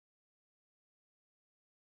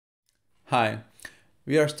Hi,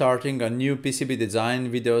 we are starting a new PCB design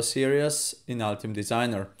video series in Altium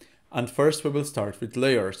Designer, and first we will start with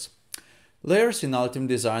layers. Layers in Altium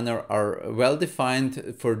Designer are well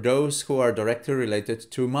defined for those who are directly related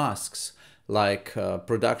to masks, like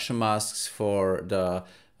production masks for the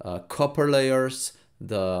copper layers,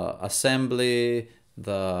 the assembly,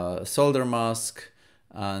 the solder mask,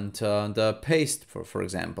 and the paste, for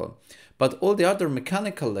example. But all the other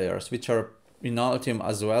mechanical layers, which are in Altium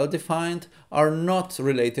as well defined, are not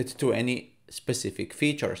related to any specific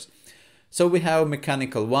features. So we have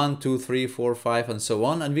mechanical 1, 2, 3, 4, 5 and so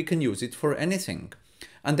on, and we can use it for anything.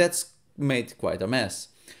 And that's made quite a mess.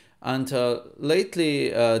 And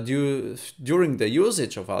lately, during the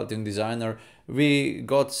usage of Altium Designer, we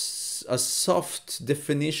got a soft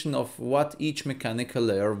definition of what each mechanical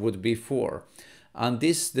layer would be for. And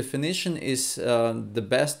this definition is the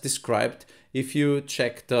best described if you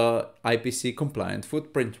check the IPC compliant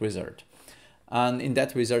footprint wizard. And in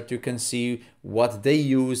that wizard you can see what they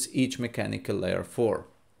use each mechanical layer for.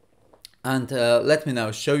 And let me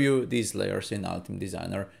now show you these layers in Altium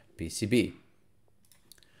Designer PCB.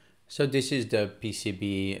 So this is the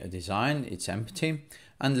PCB design, it's empty,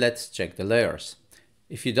 and let's check the layers.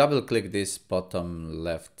 If you double click this bottom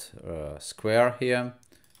left square here,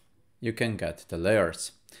 you can get the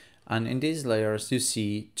layers. And in these layers you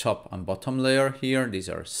see top and bottom layer here, these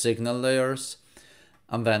are signal layers.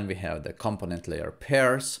 And then we have the component layer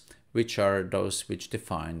pairs, which are those which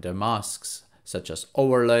define the masks, such as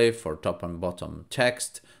overlay for top and bottom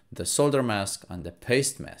text, the solder mask and the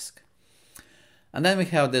paste mask. And then we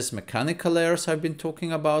have these mechanical layers I've been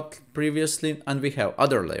talking about previously, and we have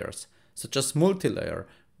other layers, such as multi-layer.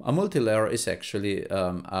 A multi-layer is actually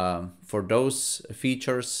for those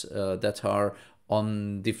features that are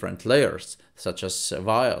on different layers, such as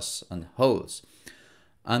vias and holes.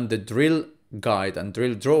 And the drill guide and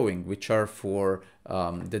drill drawing, which are for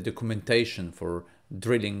the documentation for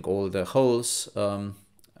drilling all the holes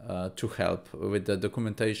to help with the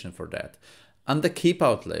documentation for that. And the keep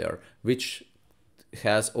out layer, which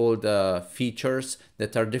has all the features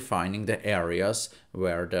that are defining the areas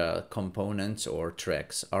where the components or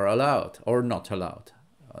tracks are allowed or not allowed,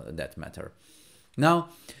 that matter. Now,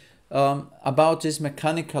 about these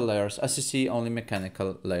mechanical layers, as you see, only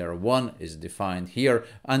mechanical layer 1 is defined here,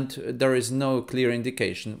 and there is no clear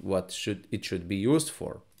indication what it should be used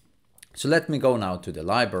for. So let me go now to the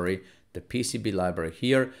library, the PCB library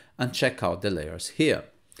here, and check out the layers here.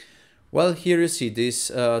 Well, here you see this.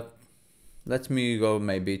 Let me go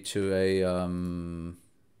maybe to a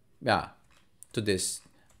to this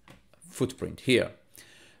footprint here.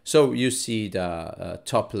 So you see the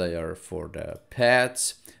top layer for the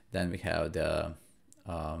pads. Then we have the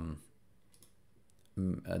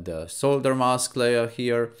solder mask layer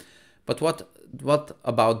here. But what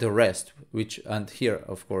about the rest? And here,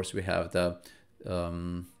 of course, we have the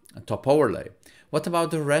top overlay. What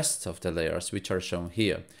about the rest of the layers which are shown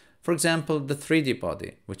here? For example, the 3D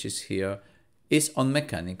body, which is here, is on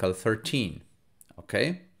mechanical 13.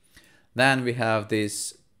 Okay. Then we have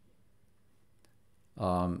this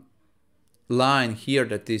line here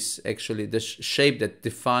that is actually the shape that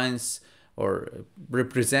defines or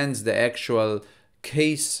represents the actual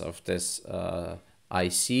case of this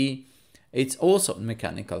IC. It's also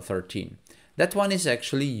mechanical 13. That one is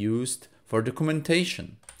actually used for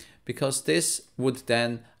documentation, because this would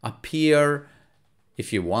then appear,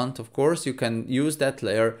 if you want, of course, you can use that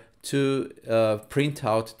layer to print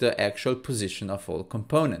out the actual position of all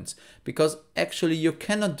components, because actually you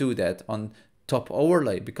cannot do that on top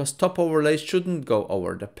overlay, because top overlay shouldn't go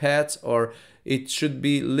over the pads, or it should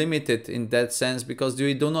be limited in that sense, because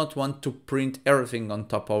we do not want to print everything on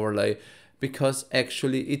top overlay, because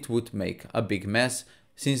actually it would make a big mess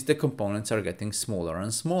since the components are getting smaller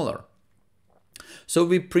and smaller. So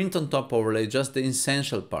we print on top overlay just the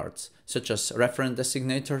essential parts, such as reference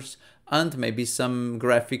designators and maybe some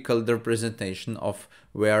graphical representation of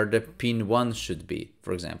where the pin 1 should be,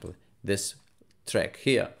 for example, this track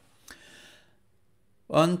here.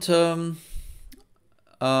 And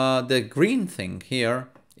the green thing here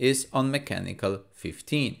is on mechanical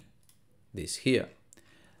 15, this here.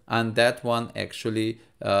 And that one actually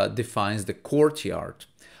defines the courtyard.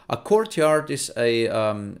 A courtyard is a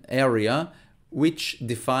area which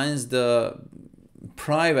defines the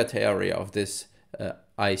private area of this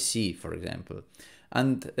IC, for example.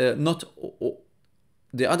 And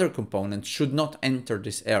the other components should not enter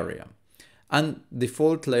this area. And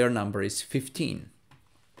default layer number is 15.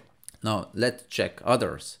 Now let's check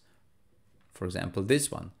others. For example, this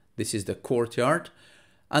one. This is the courtyard.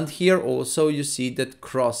 And here also you see that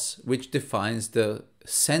cross, which defines the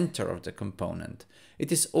center of the component.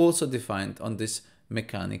 It is also defined on this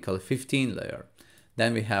mechanical 15 layer.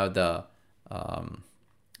 Then we have the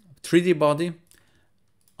 3D body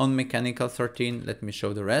on mechanical 13. Let me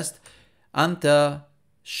show the rest. And the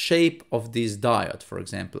shape of this diode, for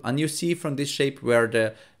example. And you see from this shape where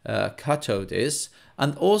the cathode is.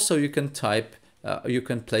 And also you can type, you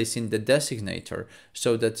can place in the designator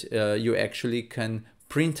so that you actually can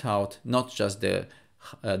print out not just the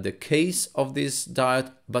case of this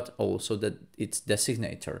diode, but also its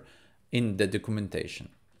designator in the documentation.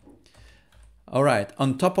 All right,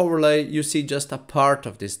 on top overlay, you see just a part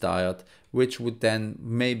of this diode, which would then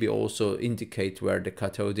maybe also indicate where the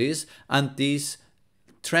cathode is. And these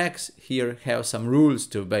tracks here have some rules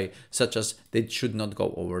to obey, such as they should not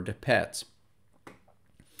go over the pads.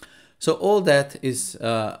 So all that is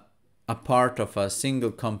a part of a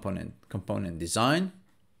single component design,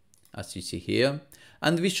 as you see here.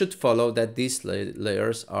 And we should follow that these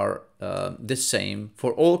layers are the same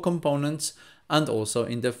for all components and also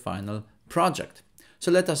in the final project. So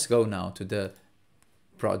let us go now to the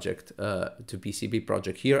project, to PCB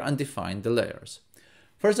project here and define the layers.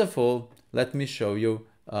 First of all, let me show you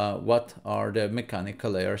what are the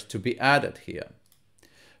mechanical layers to be added here.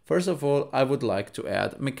 First of all, I would like to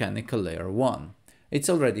add mechanical layer 1. It's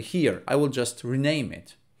already here. I will just rename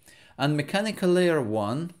it. And mechanical layer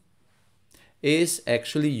 1 is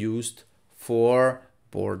actually used for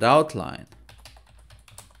board outline,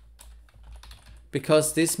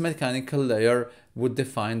 because this mechanical layer would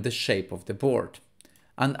define the shape of the board.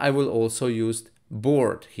 And I will also use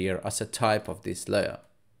board here as a type of this layer.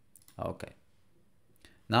 Okay.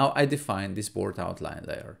 Now I define this board outline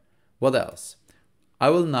layer. What else? I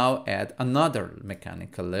will now add another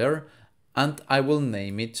mechanical layer and I will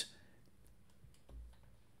name it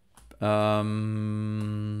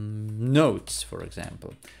nodes, for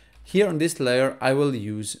example. Here on this layer, I will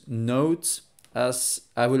use nodes, as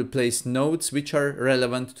I will place nodes which are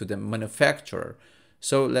relevant to the manufacturer.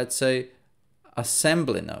 So let's say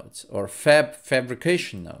assembly nodes or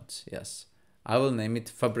fabrication nodes. Yes, I will name it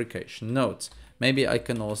fabrication nodes. Maybe I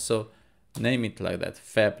can also name it like that,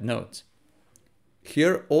 fab nodes.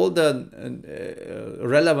 Here, all the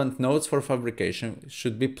relevant nodes for fabrication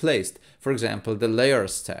should be placed. For example, the layer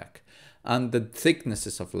stack and the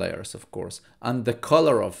thicknesses of layers, of course, and the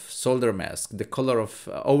color of solder mask, the color of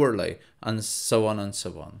overlay, and so on,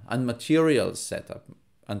 and material setup,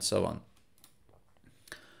 and so on.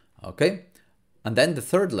 Okay, and then the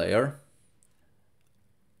third layer,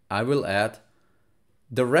 I will add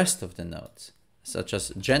the rest of the nodes, such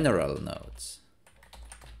as general nodes.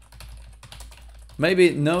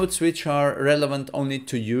 Maybe nodes which are relevant only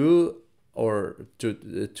to you or to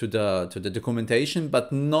the documentation,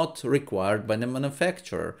 but not required by the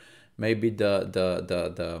manufacturer. Maybe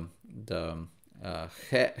the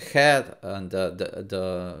head and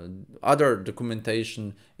the other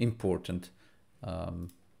documentation important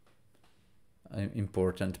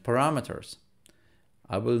parameters.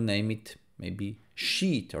 I will name it maybe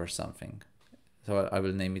sheet or something. So I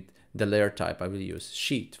will name it the layer type. I will use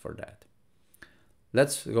sheet for that.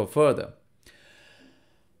 Let's go further.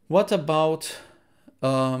 What about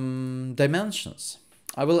dimensions?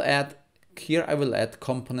 I will add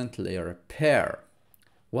component layer pair.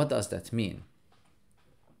 What does that mean?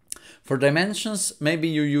 For dimensions, maybe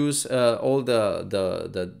you use all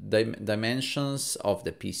the dimensions of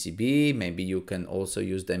the PCB. Maybe you can also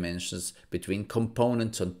use dimensions between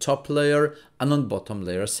components on top layer and on bottom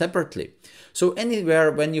layer separately. So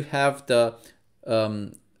anywhere when you have the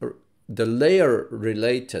layer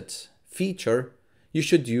related feature, you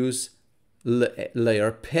should use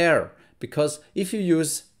layer pair, because if you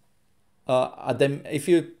use if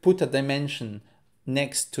you put a dimension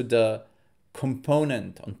next to the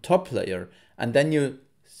component on top layer and then you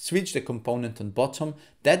switch the component on bottom,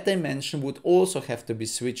 that dimension would also have to be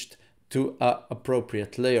switched to an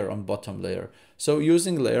appropriate layer on bottom layer. So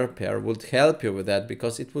using layer pair would help you with that,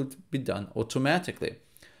 because it would be done automatically.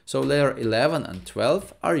 So layer 11 and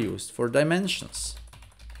 12 are used for dimensions.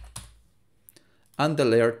 And the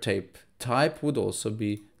layer type would also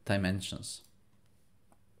be dimensions.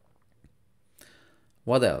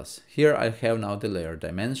 What else? Here I have now the layer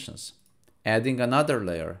dimensions. Adding another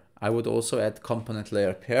layer, I would also add component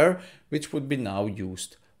layer pair, which would be now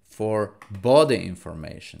used for body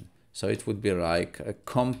information. So it would be like a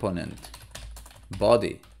component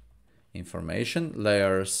body information,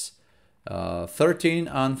 layers 13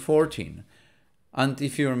 and 14. And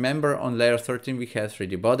if you remember, on layer 13 we had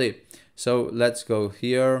 3D body. So let's go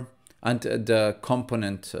here and the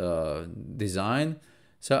component design.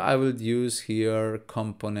 So I will use here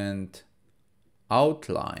component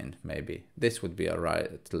outline, maybe. This would be a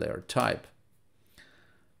right layer type.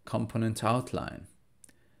 Component outline.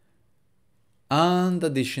 And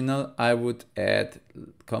additional, I would add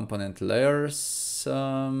component layers,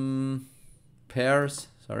 pairs,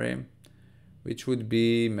 sorry, which would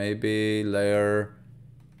be maybe layer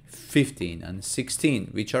 15 and 16,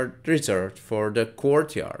 which are reserved for the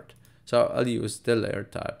courtyard. So I'll use the layer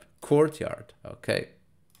type courtyard. Okay.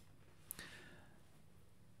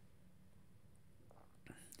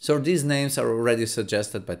 So these names are already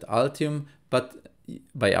suggested by Altium,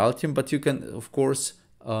 but you can of course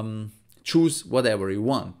choose whatever you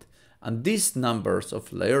want. And these numbers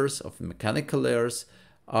of layers, of mechanical layers,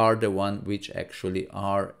 are the one which actually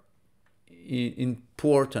are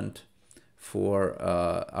important for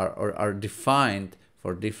are defined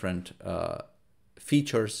for different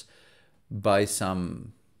features by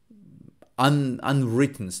some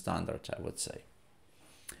unwritten standards, I would say.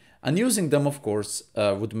 And using them, of course,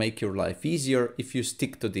 would make your life easier if you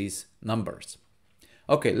stick to these numbers.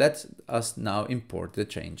 Okay, let us now import the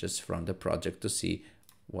changes from the project to see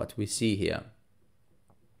what we see here.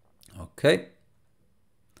 Okay.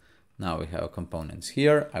 Now we have components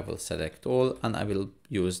here. I will select all and I will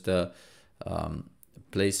use the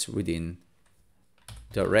place within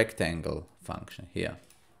the rectangle function here.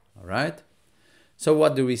 All right. So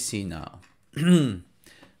what do we see now?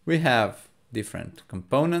 We have different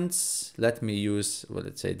components. Let me use, well,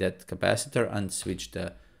 let's say that capacitor and switch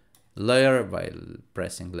the layer by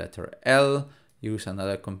pressing letter L. Use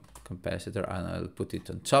another capacitor and I'll put it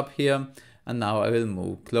on top here. And now I will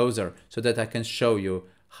move closer so that I can show you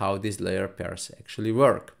how these layer pairs actually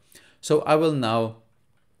work. So I will now,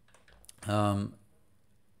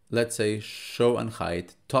 let's say, show and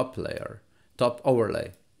hide top layer, top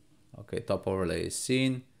overlay. Okay, top overlay is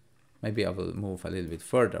seen. Maybe I will move a little bit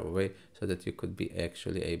further away so that you could be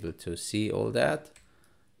actually able to see all that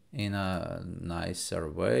in a nicer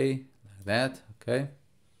way, like that. Okay.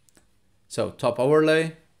 So top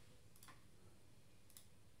overlay,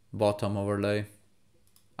 bottom overlay,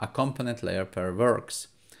 a component layer pair works.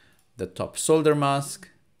 The top solder mask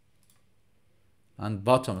and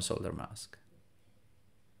bottom solder mask.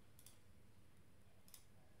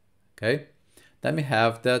 Okay. Then we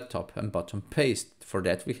have the top and bottom paste. For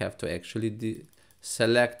that we have to actually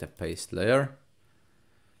select the paste layer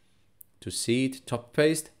to see it. Top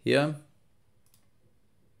paste here,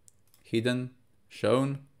 hidden,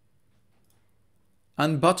 shown,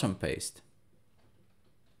 and bottom paste,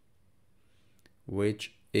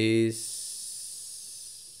 which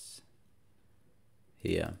is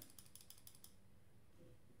here.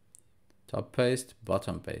 Top paste,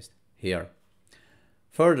 bottom paste here.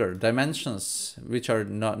 Further dimensions, which are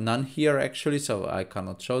none here actually, so I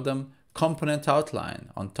cannot show them. Component outline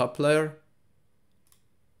on top layer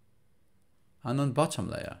and on bottom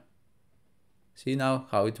layer. See now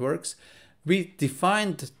how it works. We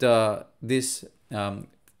defined this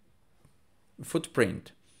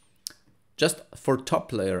footprint just for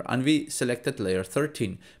top layer and we selected layer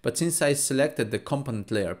 13. But since I selected the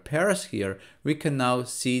component layer pairs here, we can now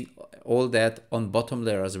see all that on bottom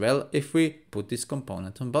layer as well if we put this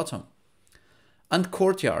component on bottom. And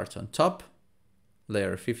courtyard on top,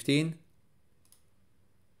 layer 15,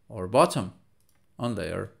 or bottom on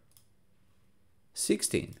layer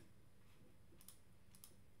 16.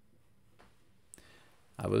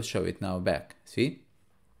 I will show it now back, see?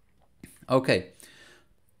 Okay,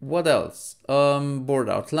 what else? Board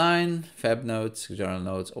outline, fab nodes, journal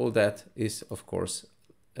nodes, all that is of course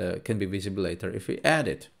can be visible later if we add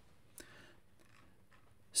it.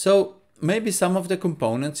 So maybe some of the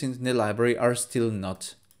components in the library are still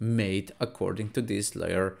not made according to these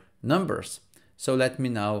layer numbers. So let me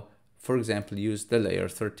now, for example, use the layer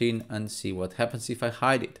 13 and see what happens if I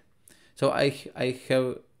hide it. So I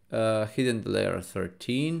have hidden the layer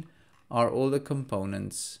 13. Are all the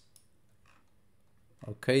components?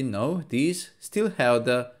 Okay, no, these still have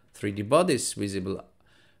the 3D bodies visible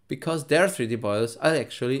because their 3D bodies are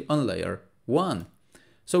actually on layer 1.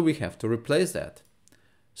 So we have to replace that.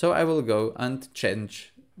 So I will go and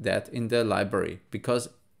change that in the library, because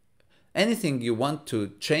anything you want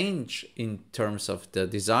to change in terms of the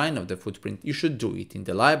design of the footprint, you should do it in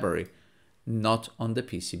the library, not on the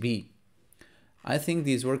PCB. I think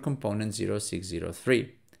these were component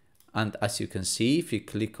 0603. And as you can see, if you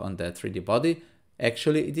click on the 3D body,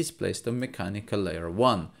 actually it is placed on mechanical layer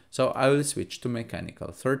 1. So I will switch to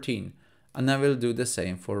mechanical 13 and I will do the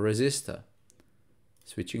same for resistor.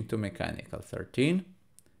 Switching to mechanical 13.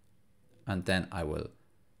 And then I will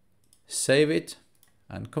save it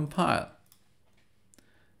and compile.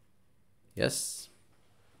 Yes.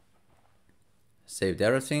 Saved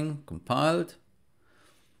everything, compiled.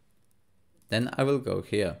 Then I will go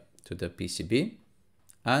here to the PCB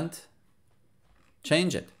and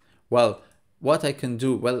change it. Well, what I can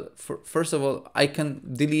do, well, first of all, I can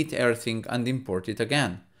delete everything and import it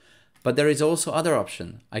again. But there is also other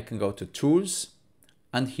option. I can go to Tools,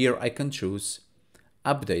 and here I can choose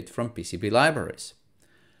Update from PCB Libraries.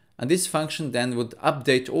 And this function then would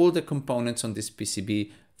update all the components on this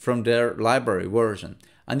PCB from their library version.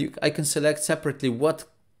 And I can select separately which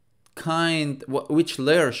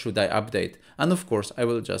layer should I update. And of course, I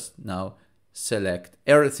will just now select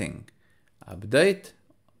everything. Update,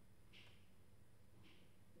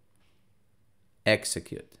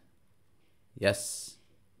 execute. Yes.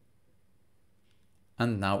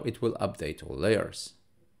 And now it will update all layers.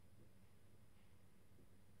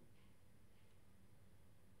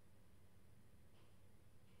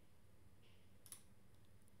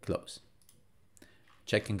 Close.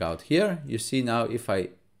 Checking out here, you see now if I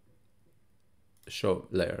show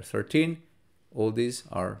layer 13, all these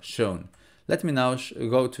are shown. Let me now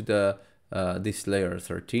go to this layer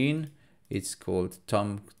 13. It's called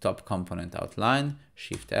top component outline,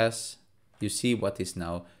 Shift S. You see what is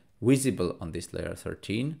now visible on this layer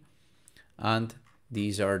 13. And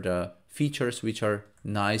these are the features which are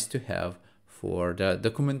nice to have for the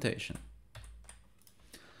documentation.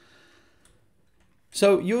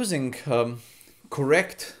 So using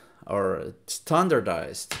correct or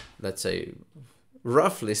standardized, let's say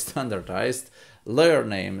roughly standardized layer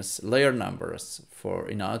names, layer numbers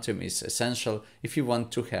in Altium is essential if you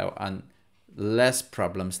want to have less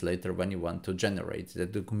problems later when you want to generate the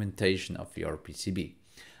documentation of your PCB.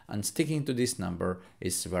 And sticking to this number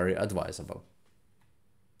is very advisable.